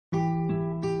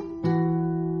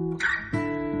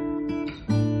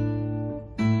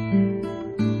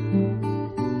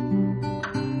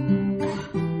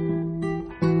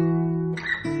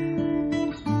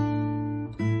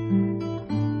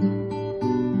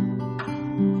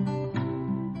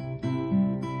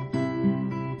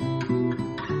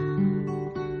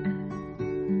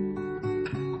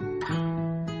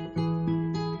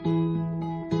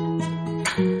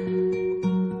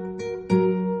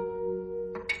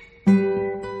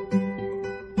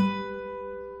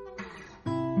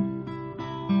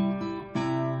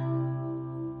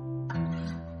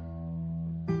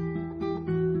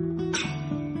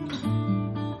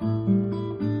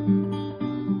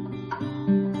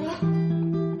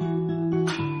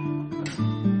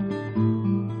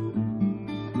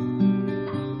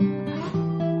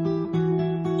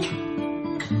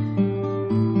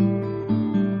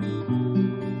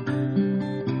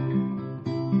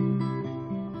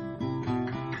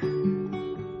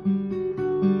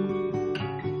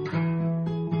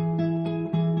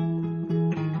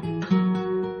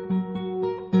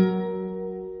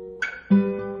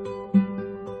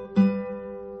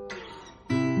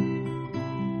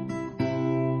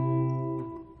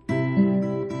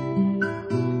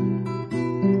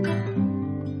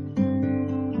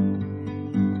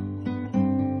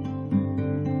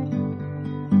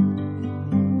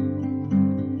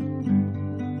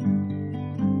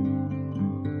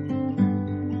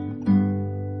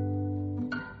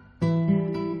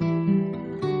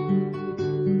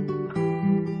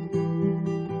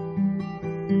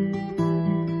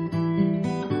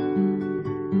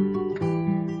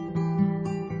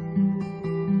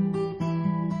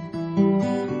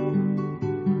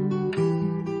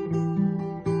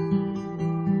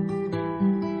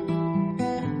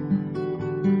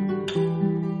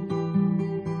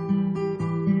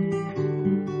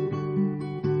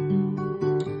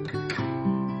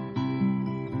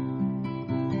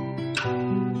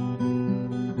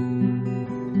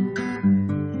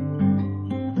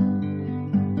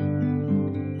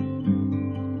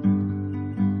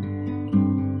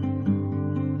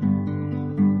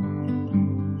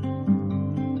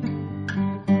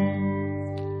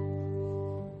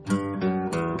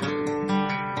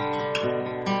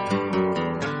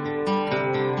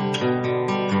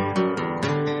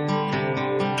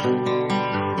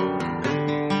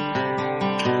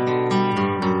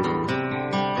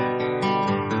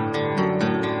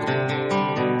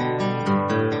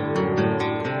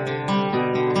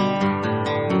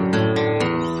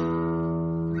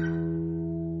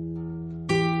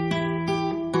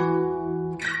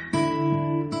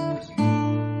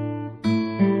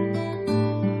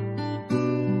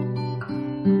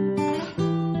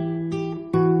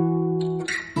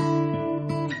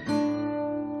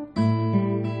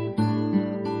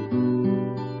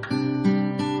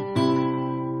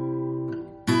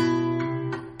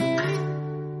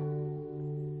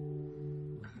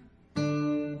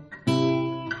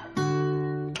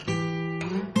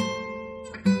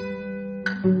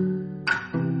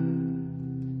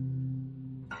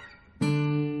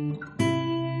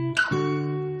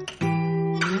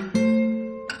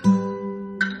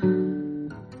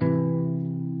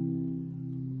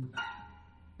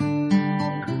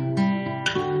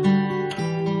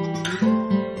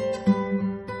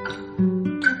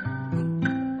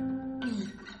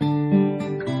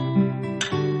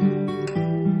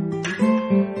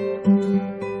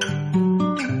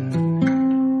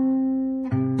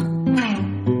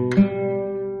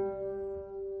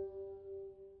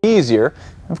easier.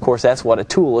 Of course, that's what a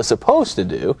tool is supposed to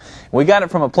do. We got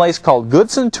it from a place called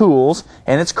Goodson Tools,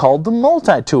 and it's called the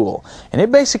Multitool. And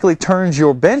it basically turns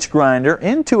your bench grinder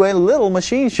into a little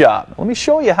machine shop. Let me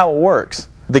show you how it works.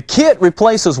 The kit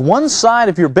replaces one side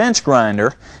of your bench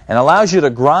grinder and allows you to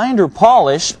grind or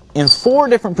polish in 4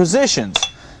 different positions.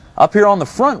 Up here on the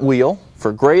front wheel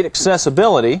for great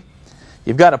accessibility.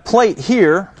 You've got a plate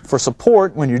here for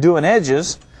support when you're doing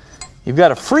edges. You've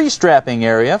got a free strapping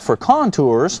area for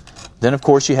contours. Then, of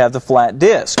course, you have the flat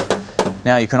disc.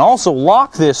 Now, you can also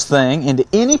lock this thing into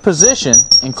any position,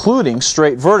 including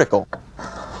straight vertical.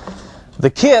 The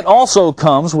kit also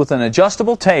comes with an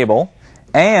adjustable table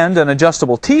and an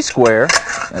adjustable T-square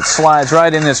that slides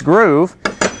right in this groove.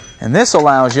 And this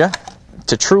allows you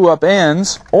to true up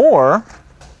ends or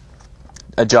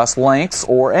adjust lengths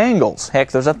or angles.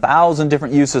 Heck, there's 1,000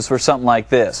 different uses for something like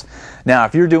this. Now,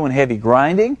 if you're doing heavy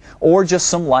grinding or just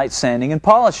some light sanding and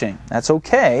polishing, that's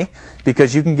okay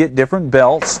because you can get different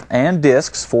belts and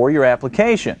discs for your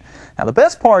application. Now, the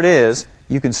best part is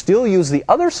you can still use the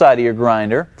other side of your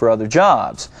grinder for other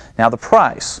jobs. Now, the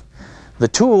price. The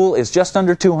tool is just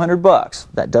under $200.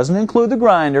 That doesn't include the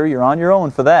grinder. You're on your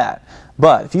own for that.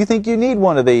 But if you think you need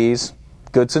one of these,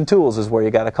 Goodson Tools is where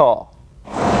you got to call.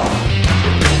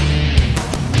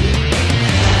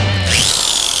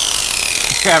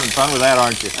 You're having fun with that,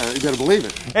 aren't you? You got to believe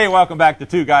it. Hey, welcome back to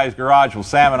Two Guys Garage. Well,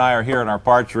 Sam and I are here in our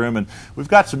parts room, and we've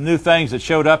got some new things that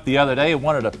showed up the other day and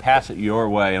wanted to pass it your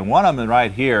way. And one of them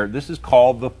right here, this is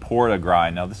called the Porta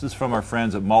Grind. Now, this is from our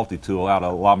friends at Multitool out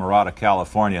of La Mirada,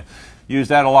 California. Use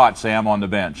that a lot, Sam, on the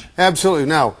bench. Absolutely.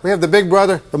 Now, we have the big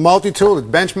brother, the Multitool. It's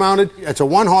bench mounted. It's a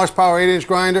 1 horsepower 8-inch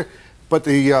grinder, but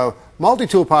the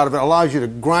Multitool part of it allows you to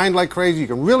grind like crazy. You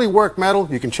can really work metal.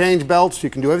 You can change belts.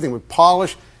 You can do everything with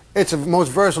polish. It's the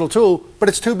most versatile tool, but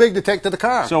it's too big to take to the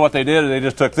car. So what they did is they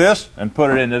just took this and put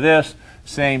it into this.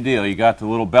 Same deal. You got the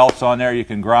little belts on there. You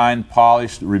can grind,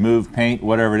 polish, remove paint,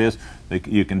 whatever it is.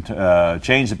 You can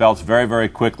change the belts very, very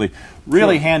quickly.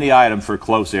 Really handy item for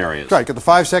close areas. Right. Got the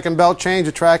 5-second belt change,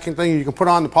 the tracking thing. You can put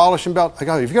on the polishing belt. Like,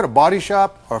 if you've got a body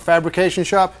shop or a fabrication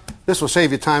shop, this will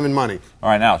save you time and money. All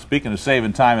right. Now, speaking of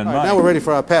saving time and money. Now we're ready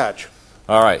for our patch.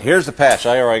 All right. Here's the patch.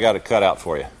 I already got it cut out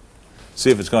for you. See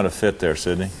if it's going to fit there,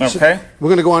 Sidney. Okay. We're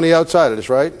going to go on the outside of this,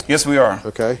 right? Yes, we are.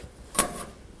 Okay.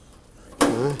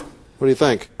 What do you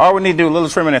think? All we need to do a little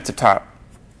trimming at the top.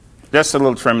 Just a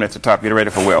little trimming at the top. Get it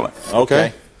ready for welding.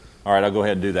 Okay. All right, I'll go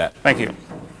ahead and do that. Thank you.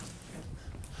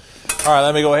 All right,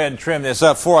 let me go ahead and trim this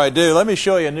up. Before I do, let me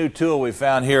show you a new tool we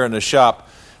found here in the shop.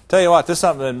 Tell you what, this is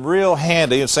something real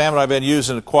handy, and Sam and I have been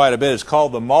using it quite a bit. It's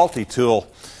called the Multitool.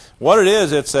 What it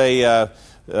is, it's a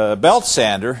belt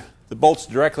sander that bolts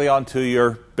directly onto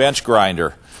your bench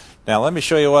grinder. Now, let me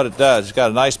show you what it does. It's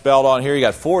got a nice belt on here. You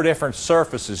got 4 different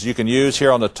surfaces you can use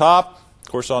here on the top,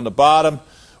 of course on the bottom,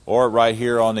 or right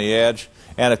here on the edge.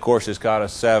 And, of course, it's got a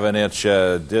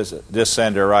 7-inch disc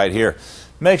sander right here.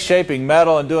 Makes shaping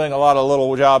metal and doing a lot of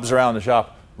little jobs around the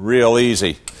shop real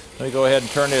easy. Let me go ahead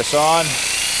and turn this on.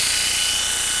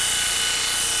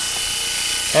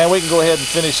 And we can go ahead and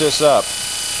finish this up.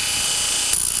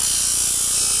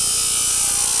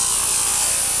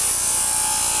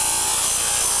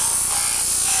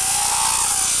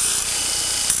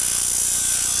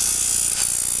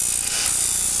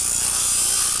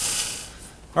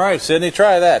 All right, Sidney,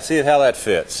 try that. See how that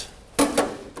fits. All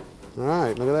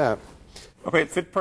right, look at that. Okay, it fit perfect.